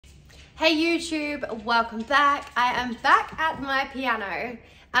Hey YouTube, welcome back. I am back at my piano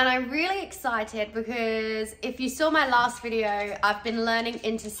and I'm really excited because if you saw my last video, I've been learning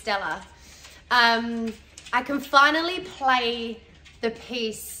Interstellar. I can finally play the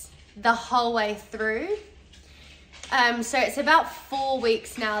piece the whole way through. So it's about 4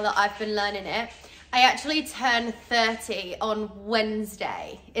 weeks now that I've been learning it. I actually turned 30 on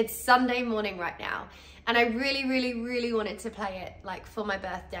Wednesday. It's Sunday morning right now. And I really wanted to play it like for my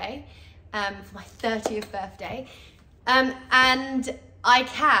birthday, for my 30th birthday. And I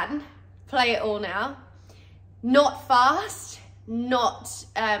can play it all now. Not fast, not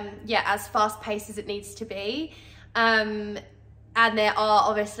as fast paced as it needs to be. And there are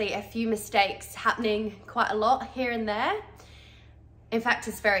obviously a few mistakes happening quite a lot here and there. In fact,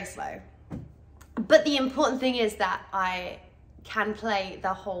 it's very slow. But the important thing is that I can play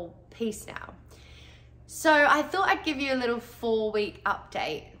the whole piece now. So I thought I'd give you a little 4-week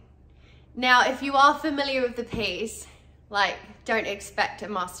update. Now, if you are familiar with the piece, like, don't expect a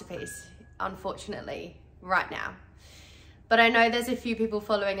masterpiece, unfortunately, right now. But I know there's a few people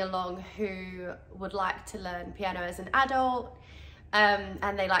following along who would like to learn piano as an adult,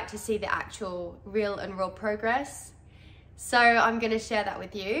 and they like to see the actual real progress. So I'm gonna share that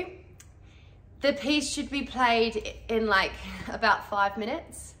with you. The piece should be played in like about 5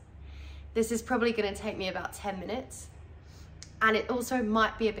 minutes. This is probably gonna take me about 10 minutes. And it also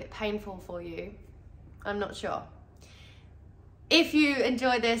might be a bit painful for you. I'm not sure. If you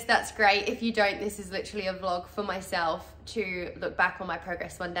enjoy this, that's great. If you don't, this is literally a vlog for myself to look back on my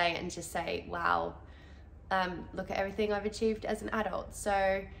progress one day and just say, wow, look at everything I've achieved as an adult.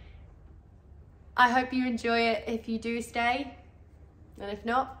 So I hope you enjoy it if you do stay. And if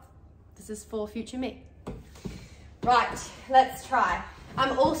not, this is for future me. Right, let's try.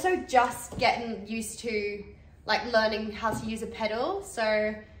 I'm also just getting used to like learning how to use a pedal.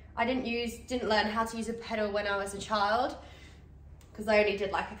 So I didn't learn how to use a pedal when I was a child because I only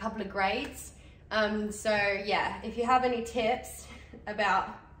did like a couple of grades. So yeah, if you have any tips about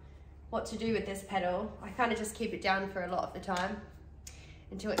what to do with this pedal, I kind of just keep it down for a lot of the time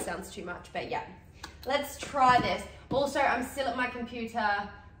until it sounds too much, but yeah. Let's try this. Also, I'm still at my computer,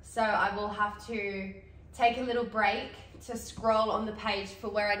 so I will have to take a little break to scroll on the page for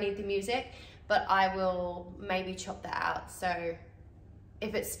where I need the music, but I will maybe chop that out. So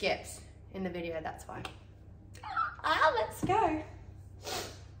if it skips in the video, that's fine. Let's go.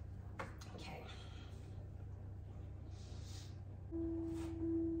 Okay.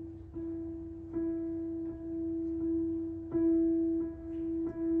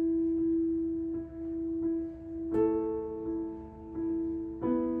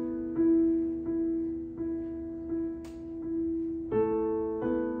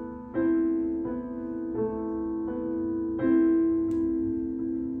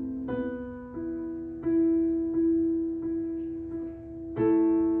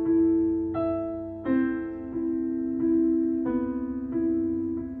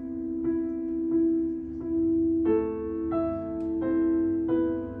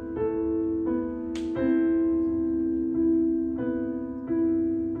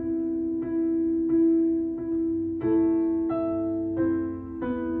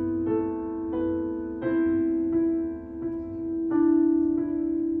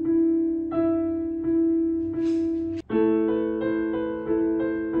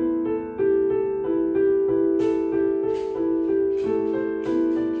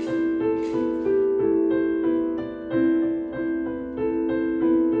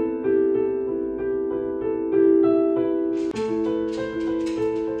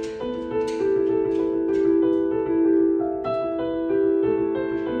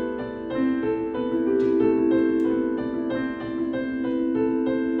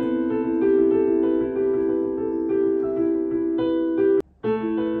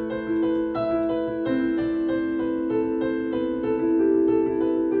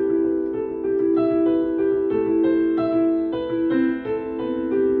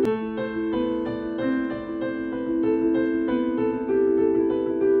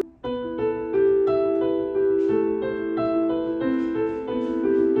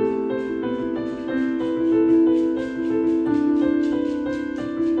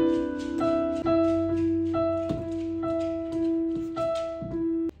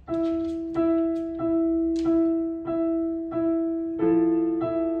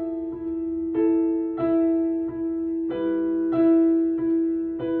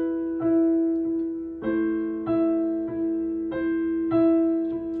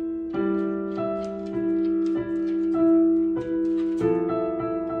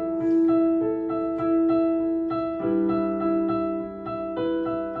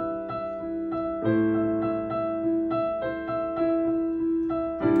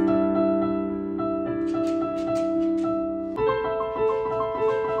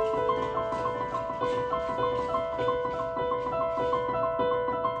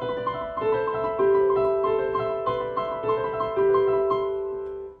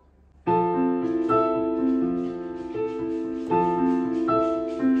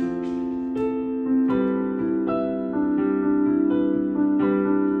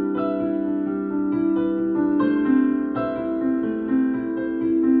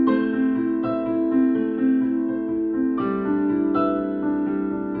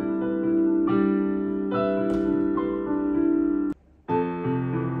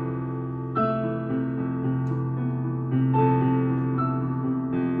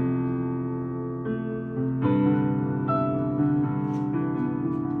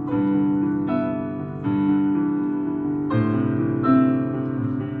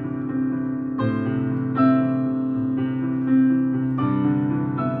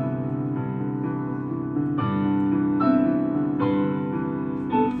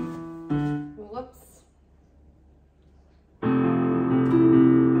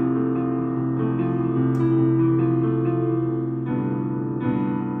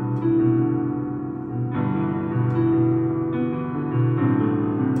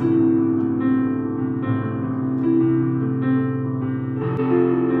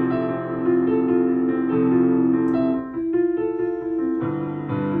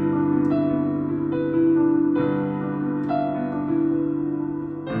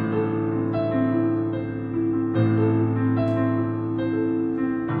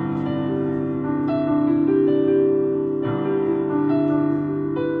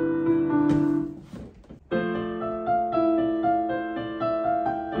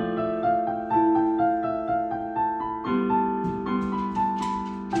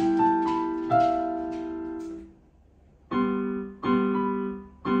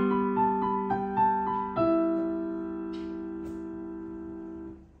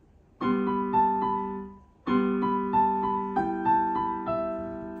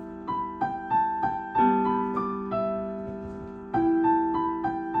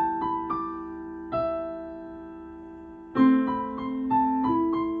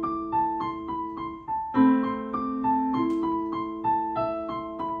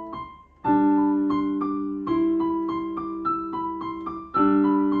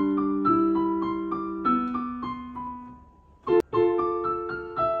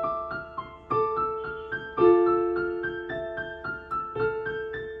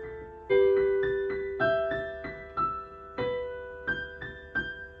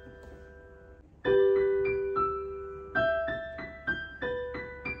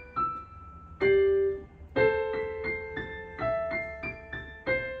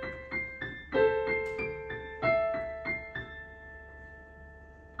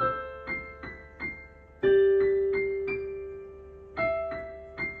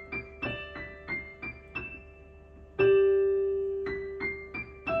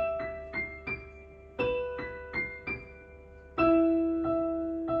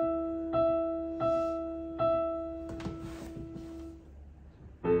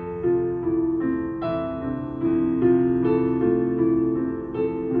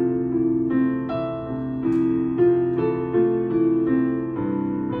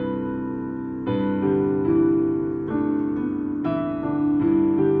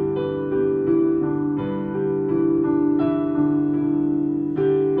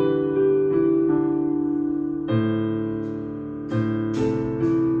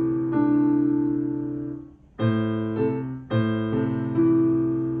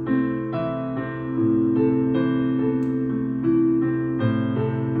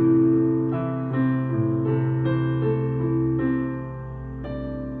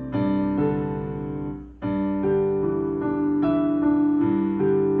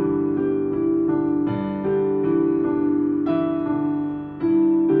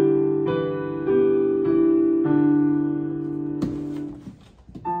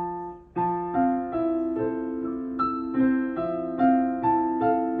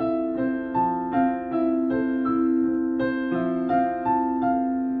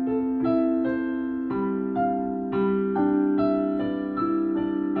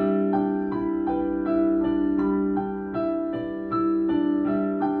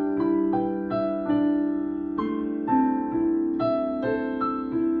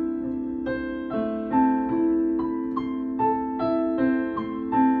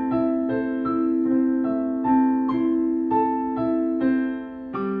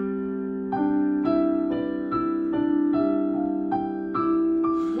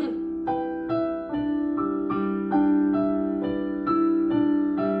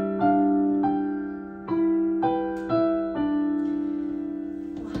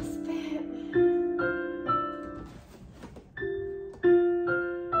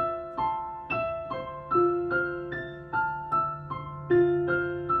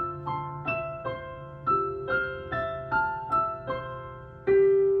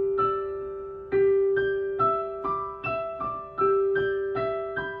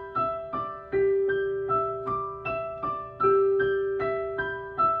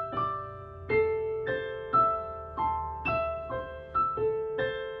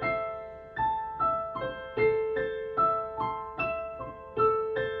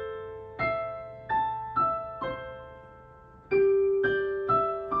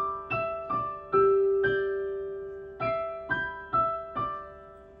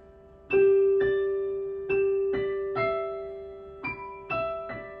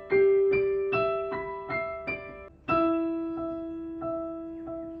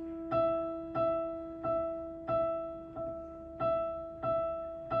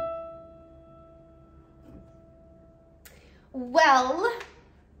 Well,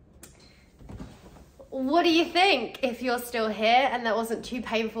 what do you think if you're still here and that wasn't too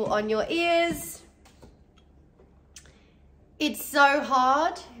painful on your ears? It's so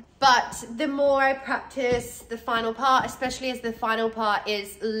hard, but the more I practice the final part, especially as the final part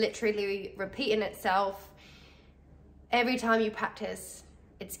is literally repeating itself, every time you practice,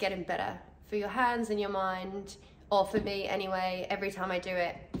 it's getting better for your hands and your mind, or for me anyway. Every time I do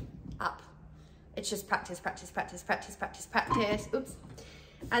it, up. It's just practice, practice, practice, practice, practice, practice. Oops.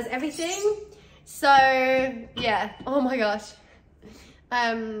 As everything. So yeah, oh my gosh.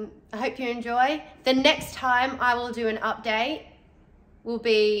 I hope you enjoy. The next time I will do an update will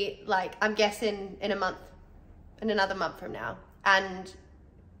be like, I'm guessing in another month from now. And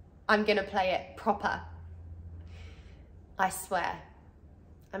I'm gonna play it proper. I swear.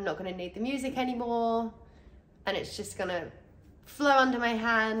 I'm not gonna need the music anymore. And it's just gonna flow under my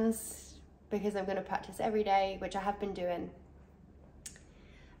hands because I'm gonna practice every day, which I have been doing.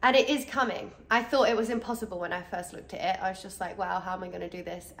 And it is coming. I thought it was impossible when I first looked at it. I was just like, wow, how am I gonna do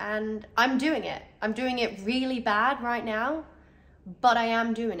this? And I'm doing it. I'm doing it really bad right now, but I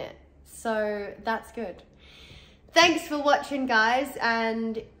am doing it. So that's good. Thanks for watching, guys,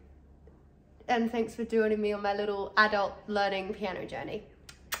 and thanks for joining me on my little adult learning piano journey.